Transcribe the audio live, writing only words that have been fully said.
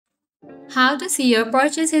How to see your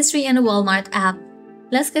purchase history in a Walmart app.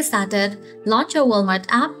 Let's get started. Launch your Walmart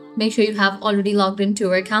app. Make sure you have already logged into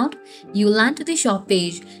your account. You will land to the shop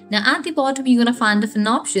page. Now at the bottom, you're going to find different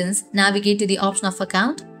options. Navigate to the option of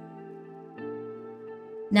account.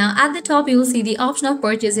 Now at the top, you will see the option of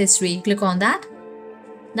purchase history. Click on that.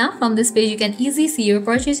 Now from this page, you can easily see your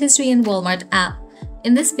purchase history in Walmart app.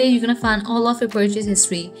 In this page, you're going to find all of your purchase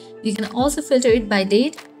history. You can also filter it by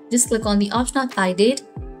date. Just click on the option of by date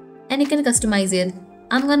and you can customize it.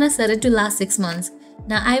 I'm gonna set it to last 6 months.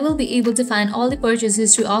 Now I will be able to find all the purchase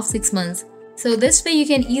history of 6 months. So this way you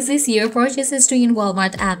can easily see your purchase history in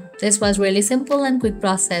Walmart app. This was really simple and quick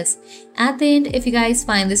process. At the end, if you guys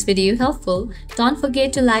find this video helpful, don't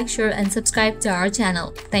forget to like, share and subscribe to our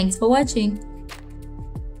channel. Thanks for watching.